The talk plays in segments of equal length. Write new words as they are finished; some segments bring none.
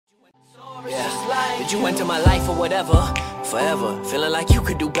that you enter my life or whatever. Forever, feeling like you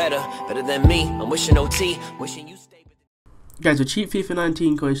could do better than me. I'm wishing OT, wishing you stay. Guys, with cheap FIFA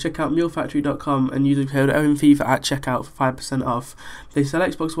 19 coins, check out mulefactory.com and use the code OwenFIFA at checkout for 5% off. They sell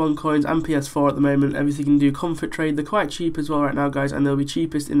Xbox One coins and PS4 at the moment. Everything you can do comfort trade. They're quite cheap as well right now, guys, and they'll be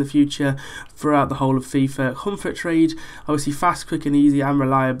cheapest in the future throughout the whole of FIFA. Comfort trade, obviously fast, quick and easy and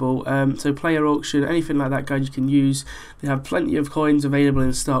reliable. So player auction, anything like that, guys, you can use. They have plenty of coins available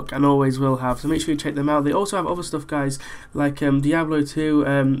in stock and always will have, so make sure you check them out. They also have other stuff, guys, like Diablo 2,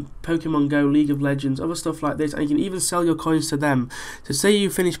 Pokemon Go, League of Legends, other stuff like this, and you can even sell your coins to them. So say you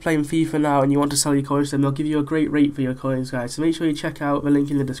finish playing FIFA now and you want to sell your coins to them, they'll give you a great rate for your coins, guys. So make sure you check out the link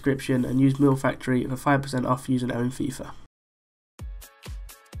in the description and use Mill Factory for 5% off using OwenFIFA.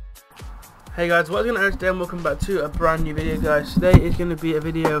 Hey guys, what's going on today, and welcome back to a brand new video, guys. Today is going to be a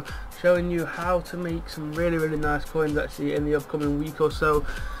video showing you how to make some really nice coins actually in the upcoming week or so,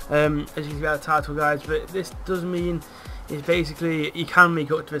 as you can see by the title, guys. But this does mean is basically you can make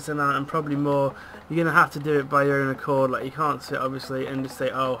up to this amount and probably more. You're going to have to do it by your own accord. Like, you can't sit obviously and just say,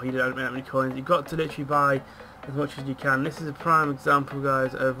 oh, you don't make that many coins. You've got to literally buy as much as you can. This is a prime example,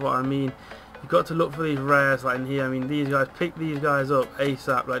 guys, of what I mean. You've got to look for these rares like in here. I mean, these guys, pick these guys up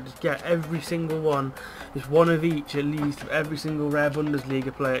ASAP. Like, just get every single one, just one of each at least, of every single rare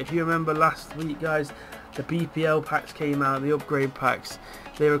Bundesliga player. If you remember last week, guys, the BPL packs came out, the upgrade packs.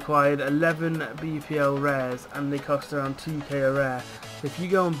 They required 11 BPL rares and they cost around 2k a rare. So if you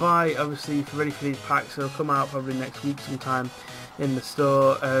go and buy, obviously, if you're ready for these packs, they'll come out probably next week sometime in the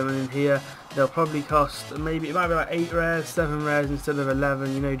store, and in here they'll probably cost, maybe it might be like 8 rares, 7 rares instead of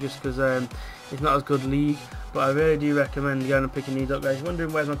 11, you know, just because it's not as good league. But I really do recommend going and picking these up, guys. You're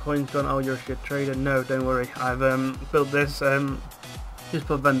wondering where's my coins gone? Oh, you're a shit trader. No, don't worry, I've built this, just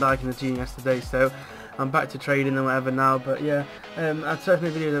put Van Dijk in the team yesterday, so I'm back to trading and whatever now. But yeah, I've started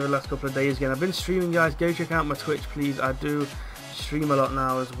making videos over the last couple of days again. I've been streaming, guys. Go check out my Twitch, please. I do stream a lot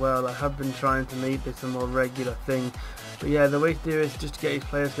now as well. I have been trying to make this a more regular thing. But yeah, the way to do it is just to get these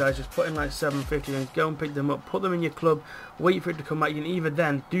players, guys, just put in like 750 and go and pick them up, put them in your club, wait for it to come back. You can either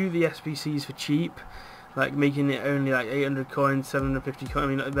then do the SBC'S for cheap, like making it only like 800 coins, 750 coins, I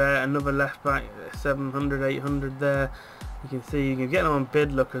mean, like there, another left back, 700, 800 there. You can see you can get them on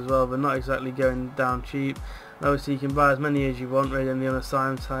bid luck as well, but not exactly going down cheap. And obviously you can buy as many as you want really in the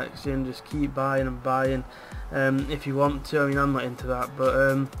unassigned section, just keep buying and buying if you want to. I mean, I'm not into that,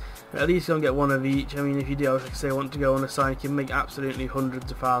 but at least you can get one of each. I mean, if you do, like I say, want to go on a side, you can make absolutely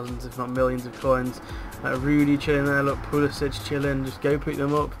hundreds of thousands, if not millions of coins. Like Rudy chilling there, look, Pulisic chilling, just go pick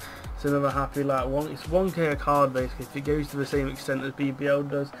them up. It's another happy, like, it's 1k a card basically, if it goes to the same extent as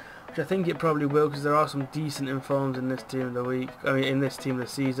BBL does, which I think it probably will, because there are some decent informs in this team of the week, I mean in this team of the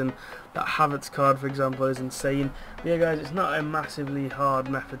season. That Havertz card, for example, is insane. But yeah, guys, it's not a massively hard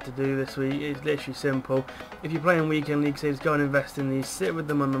method to do this week. It's literally simple. If you're playing weekend league, say just go and invest in these, sit with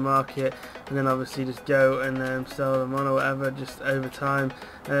them on the market, and then obviously just go and sell them on or whatever, just over time.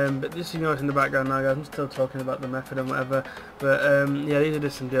 But just, you know, it's in the background now, guys. I'm still talking about the method and whatever. But yeah, these are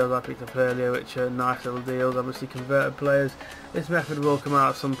just some deals I picked up earlier, which are nice little deals. Obviously, converted players. This method will come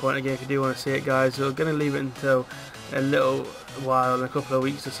out at some point again if you do want to see it, guys. So we're going to leave it until a little while, in a couple of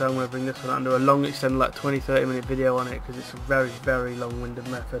weeks or so. I'm going to bring this one under a long extended, like 20-30 minute video on it, because it's a very long-winded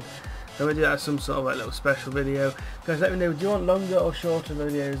method. So I'm going to do that as some sort of like little special video. Guys, let me know, do you want longer or shorter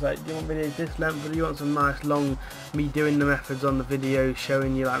videos? Like, do you want videos this length, or do you want some nice long, me doing the methods on the video,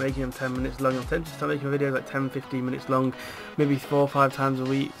 showing you, like making them 10 minutes long? I'm tempted to start making videos like 10-15 minutes long, maybe 4 or 5 times a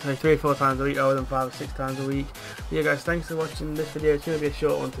week, so 3 or 4 times a week rather than 5 or 6 times a week. But yeah, guys, thanks for watching this video. It's going to be a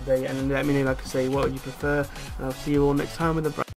short one today, and then let me know, like I say, what would you prefer, and I'll see you all next time with a